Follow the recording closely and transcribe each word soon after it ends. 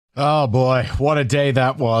Oh, boy. What a day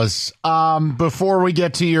that was. Before we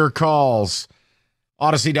get to your calls,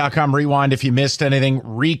 Odyssey.com rewind if you missed anything.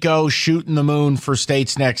 Rico shooting the moon for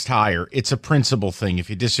state's next hire. It's a principle thing. If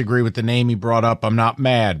you disagree with the name he brought up, I'm not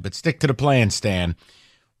mad, but stick to the plan, Stan.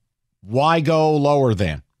 Why go lower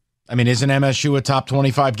than? I mean, isn't MSU a top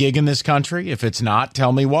 25 gig in this country? If it's not,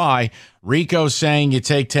 tell me why. Rico's saying you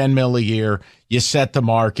take $10 million a year, you set the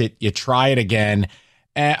market, you try it again.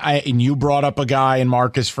 And you brought up a guy in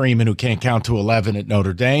Marcus Freeman who can't count to 11 at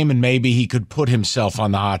Notre Dame, and maybe he could put himself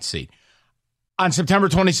on the hot seat. On September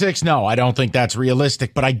 26th, no, I don't think that's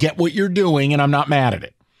realistic, but I get what you're doing, and I'm not mad at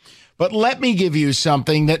it. But let me give you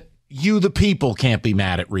something that you, the people, can't be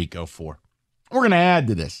mad at Rico for. We're going to add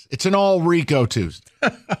to this. It's an all Rico Tuesday.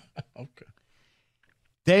 Okay.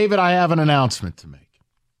 David, I have an announcement to make.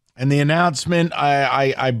 And the announcement,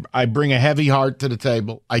 I bring a heavy heart to the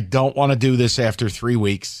table. I don't want to do this after 3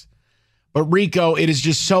 weeks. But Rico, it is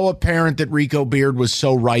just so apparent that Rico Beard was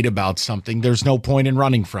so right about something. There's no point in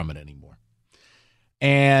running from it anymore.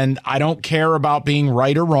 And I don't care about being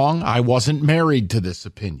right or wrong. I wasn't married to this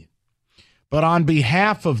opinion. But on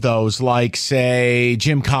behalf of those, like, say,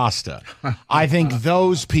 Jim Costa, I think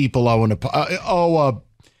those people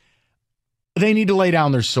they need to lay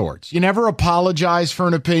down their swords. You never apologize for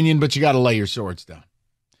an opinion, but you got to lay your swords down.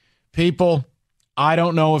 People, I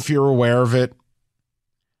don't know if you're aware of it,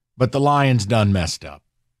 but the Lions done messed up.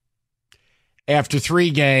 After 3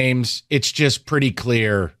 games, it's just pretty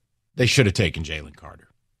clear they should have taken Jalen Carter.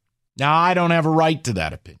 Now, I don't have a right to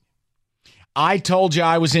that opinion. I told you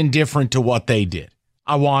I was indifferent to what they did.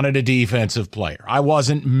 I wanted a defensive player. I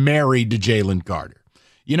wasn't married to Jalen Carter.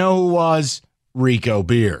 You know who was? Rico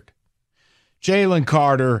Beard. Jalen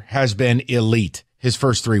Carter has been elite his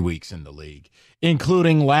first 3 weeks in the league,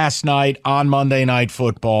 including last night on Monday Night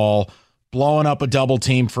Football, blowing up a double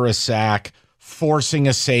team for a sack, forcing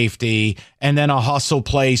a safety, and then a hustle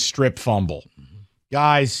play strip fumble.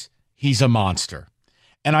 Guys, he's a monster.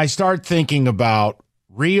 And I start thinking about,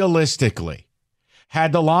 realistically,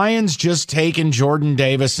 had the Lions just taken Jordan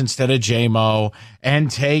Davis instead of J-Mo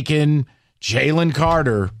and taken Jalen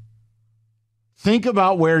Carter, think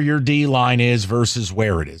about where your D-line is versus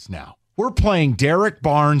where it is now. We're playing Derek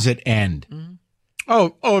Barnes at end. Mm-hmm.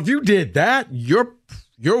 Oh, if you did that, you're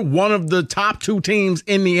one of the top 2 teams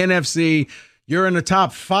in the NFC. You're in the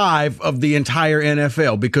top 5 of the entire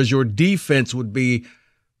NFL because your defense would be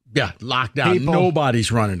locked down. People,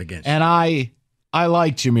 nobody's running against you. And I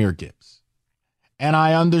like Jahmyr Gibbs. And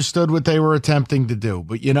I understood what they were attempting to do.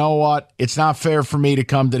 But you know what? It's not fair for me to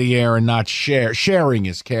come to the air and not share. Sharing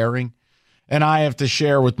is caring. And I have to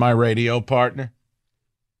share with my radio partner.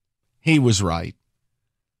 He was right.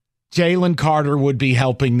 Jalen Carter would be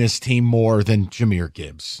helping this team more than Jahmyr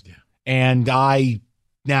Gibbs. Yeah. And I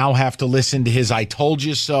now have to listen to his I told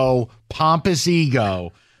you so pompous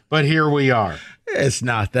ego. But here we are. It's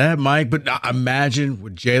not that, Mike. But imagine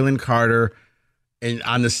with Jalen Carter and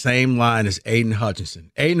on the same line as Aiden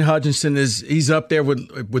Hutchinson. Aiden Hutchinson he's up there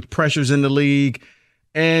with pressures in the league.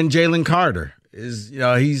 And Jalen Carter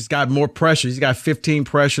he's got more pressure. He's got 15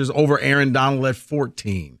 pressures over Aaron Donald at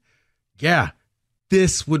 14. Yeah,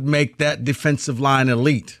 this would make that defensive line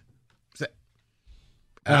elite.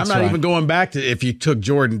 I'm not even going back to if you took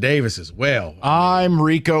Jordan Davis as well. I'm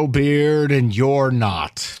Rico Beard and you're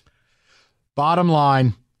not. Bottom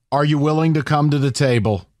line, are you willing to come to the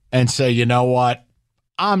table and say, you know what?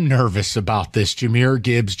 I'm nervous about this Jahmyr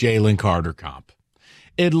Gibbs, Jalen Carter comp.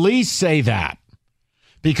 At least say that.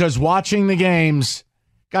 Because watching the games,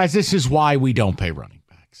 guys, this is why we don't pay running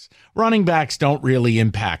backs. Running backs don't really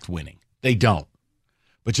impact winning. They don't.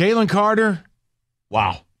 But Jalen Carter,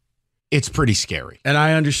 wow, it's pretty scary. And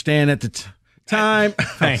I understand at the time.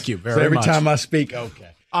 Thank you very much. Every time I speak, okay.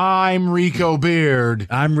 I'm Rico Beard.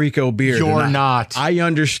 You're not. I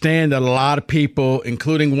understand that a lot of people,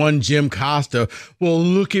 including one Jim Costa, well,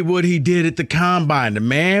 look at what he did at the combine. The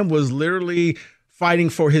man was literally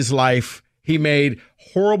fighting for his life. He made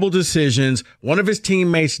horrible decisions. One of his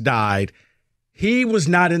teammates died. He was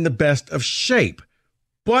not in the best of shape.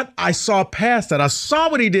 But I saw past that. I saw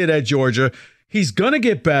what he did at Georgia. He's going to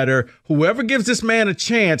get better. Whoever gives this man a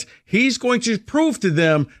chance, he's going to prove to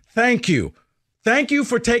them, thank you. Thank you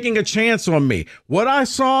for taking a chance on me. What I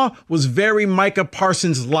saw was very Micah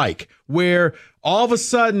Parsons-like, where all of a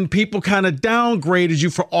sudden people kind of downgraded you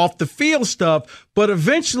for off the field stuff, but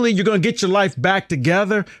eventually you're going to get your life back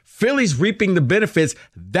together. Philly's reaping the benefits.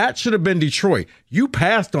 That should have been Detroit. You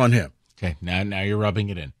passed on him. Okay, now you're rubbing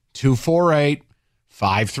it in.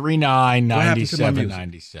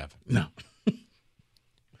 248-539-9797. No.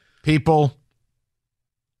 People,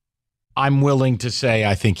 I'm willing to say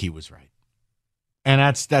I think he was right.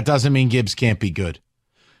 And that doesn't mean Gibbs can't be good.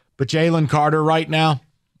 But Jalen Carter right now,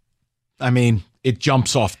 I mean, it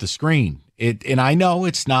jumps off the screen. And I know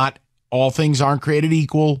it's not, all things aren't created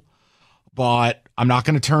equal, but I'm not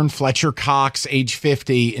going to turn Fletcher Cox, age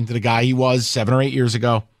 50, into the guy he was 7 or 8 years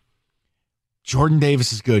ago. Jordan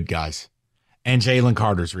Davis is good, guys. And Jalen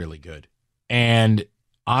Carter's really good. And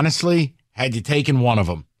honestly, had you taken one of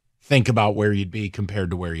them, think about where you'd be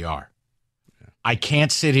compared to where you are. I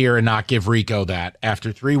can't sit here and not give Rico that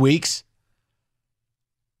after 3 weeks.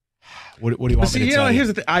 What do you want me to tell you? Here's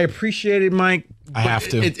the thing. I appreciate it, Mike. I have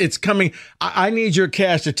to. It's coming. I need your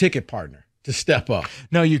cash to ticket partner to step up.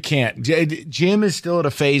 No, you can't. Jim is still at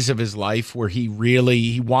a phase of his life where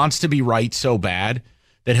he wants to be right so bad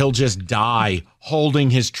that he'll just die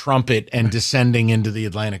holding his trumpet and descending into the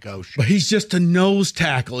Atlantic Ocean. But he's just a nose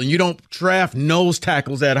tackle, and you don't draft nose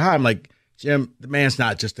tackles that high. I'm like, Jim, the man's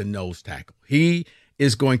not just a nose tackle. He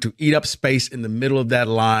is going to eat up space in the middle of that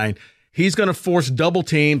line. He's going to force double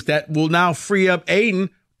teams that will now free up Aiden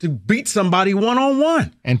to beat somebody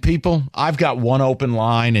one-on-one. And people, I've got one open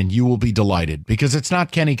line, and you will be delighted because it's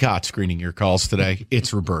not Kenny Cott screening your calls today.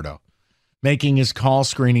 It's Roberto making his call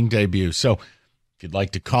screening debut. So if you'd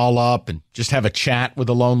like to call up and just have a chat with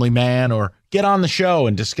a lonely man or get on the show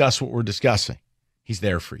and discuss what we're discussing, he's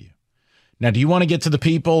there for you. Now, do you want to get to the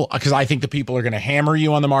people? Because I think the people are going to hammer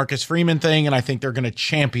you on the Marcus Freeman thing, and I think they're going to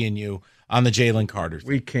champion you on the Jalen Carter thing.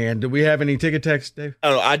 We can. Do we have any ticket text, Dave?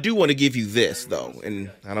 I do want to give you this, though, and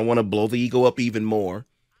I don't want to blow the ego up even more.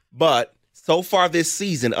 But so far this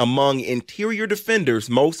season, among interior defenders,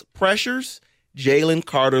 most pressures, Jalen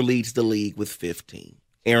Carter leads the league with 15.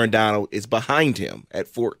 Aaron Donald is behind him at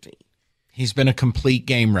 14. He's been a complete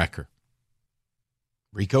game wrecker.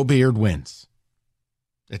 Rico Beard wins.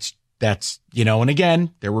 That's, and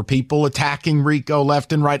again, there were people attacking Rico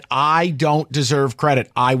left and right. I don't deserve credit.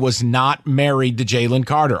 I was not married to Jalen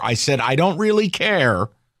Carter. I said, I don't really care.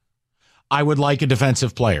 I would like a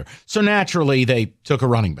defensive player. So naturally, they took a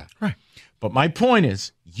running back. Right. But my point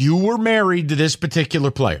is, you were married to this particular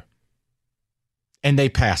player, and they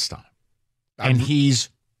passed on him. And he's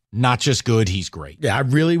not just good, he's great. Yeah, I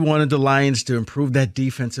really wanted the Lions to improve that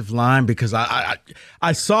defensive line because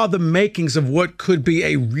I saw the makings of what could be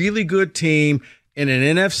a really good team in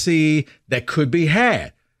an NFC that could be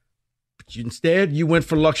had. But instead, you went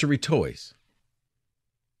for luxury toys.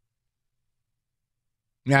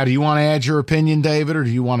 Now, do you want to add your opinion, David, or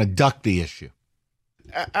do you want to duck the issue?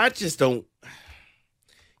 I just don't.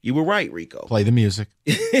 You were right, Rico. Play the music.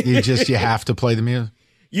 You have to play the music.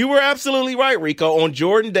 You were absolutely right, Rico, on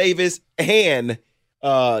Jordan Davis and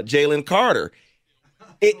Jalen Carter.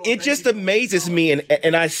 It just amazes me,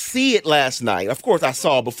 and I see it last night. Of course, I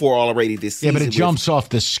saw it before already this season. Yeah, but it jumps off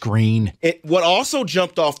the screen. What also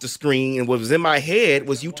jumped off the screen and what was in my head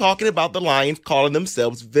was you talking about the Lions calling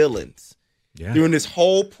themselves villains during this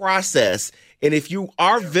whole process. And if you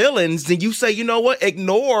are villains, then you say, you know what,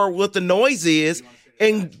 ignore what the noise is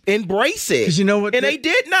and embrace it. Because you know what? And they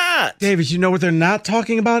did not. David, you know what they're not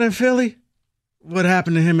talking about in Philly? What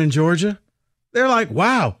happened to him in Georgia? They're like,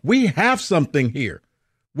 wow, we have something here.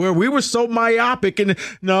 Where we were so myopic and,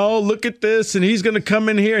 no, look at this, and he's going to come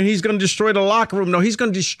in here and he's going to destroy the locker room. No, he's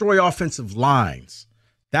going to destroy offensive lines.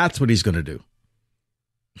 That's what he's going to do.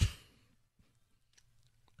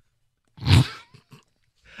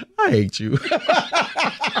 I hate you.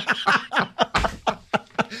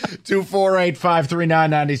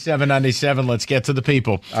 248-539-9797. Let's get to the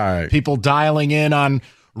people. All right. People dialing in on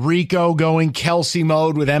Rico going Kelsey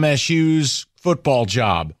mode with MSU's football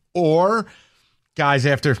job. Or, guys,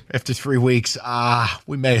 after 3 weeks,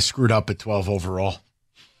 we may have screwed up at 12 overall.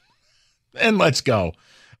 And let's go.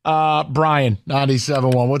 Brian,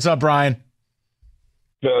 97.1. What's up, Brian?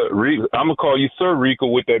 I'm going to call you Sir Rico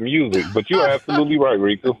with that music, but you're absolutely right,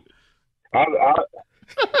 Rico.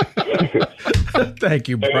 Thank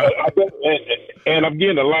you, bro. And I'm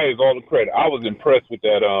giving the Lions all the credit. I was impressed with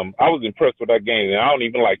that. I was impressed with that game, and I don't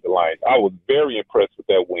even like the Lions. I was very impressed with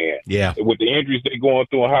that win. Yeah. With the injuries they're going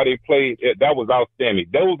through and how they played, that was outstanding.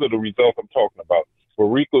 Those are the results I'm talking about. For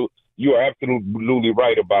Rico, you are absolutely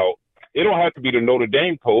right about it. Don't have to be the Notre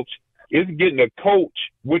Dame coach. It's getting a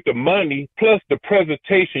coach with the money plus the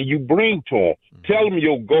presentation you bring to him. Tell them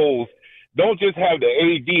your goals. Don't just have the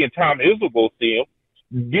AD and Tom Izzo go see him.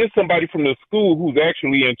 Get somebody from the school who's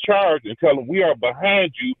actually in charge and tell them we are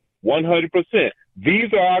behind you 100%.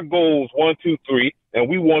 These are our goals, 1, 2, 3, and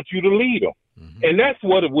we want you to lead them. Mm-hmm. And that's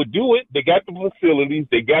what it would do it. They got the facilities.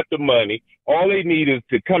 They got the money. All they need is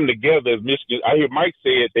to come together as Michigan. I hear Mike say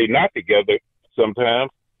it. They're not together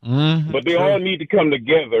sometimes. Mm-hmm. But they all need to come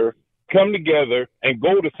together and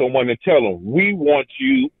go to someone and tell them, we want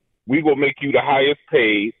you we gonna make you the highest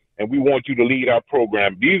paid, and we want you to lead our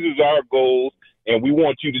program. These is our goals, and we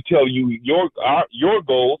want you to tell you your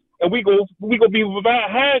goals, and we gonna be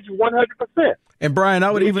behind you 100%. And Brian, I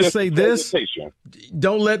would even say this: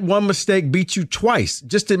 don't let one mistake beat you twice.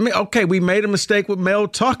 Just admit, okay, we made a mistake with Mel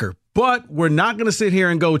Tucker, but we're not going to sit here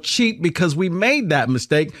and go cheap because we made that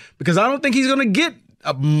mistake, because I don't think he's going to get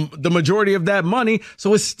the majority of that money.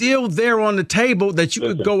 So it's still there on the table that you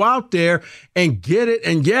could go out there and get it.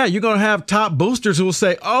 And yeah, you're going to have top boosters who will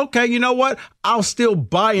say, okay, you know what? I'll still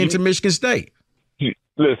buy into Michigan State.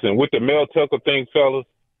 Listen, with the Mel Tucker thing, fellas,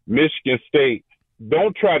 Michigan State,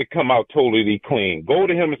 don't try to come out totally clean. Go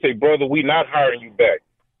to him and say, brother, we not hiring you back.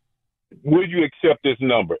 Will you accept this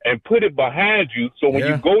number? And put it behind you so when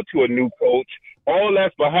you go to a new coach, all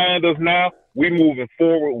that's behind us now, we moving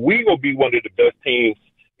forward. We going to be one of the best teams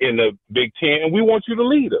in the Big Ten, and we want you to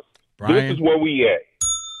lead us. Brian, this is where we at.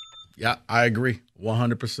 Yeah, I agree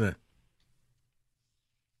 100%.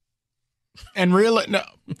 And really, no.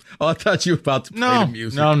 Oh, I thought you were about to play the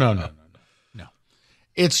music. No.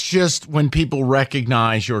 It's just when people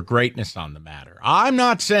recognize your greatness on the matter. I'm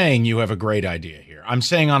not saying you have a great idea here. I'm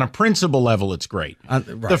saying on a principle level, it's great. Right.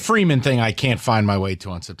 The Freeman thing, I can't find my way to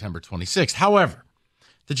on September 26th. However,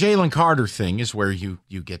 the Jalen Carter thing is where you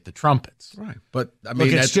get the trumpets. Right. But I mean,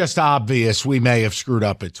 look, it's just obvious we may have screwed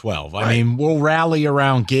up at 12. Right. I mean, we'll rally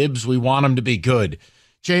around Gibbs. We want him to be good.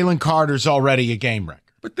 Jalen Carter's already a game wrecker.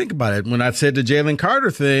 But think about it. When I said the Jalen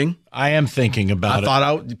Carter thing, I am thinking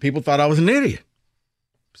about people thought I was an idiot.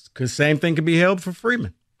 Because same thing could be held for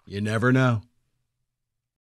Freeman. You never know.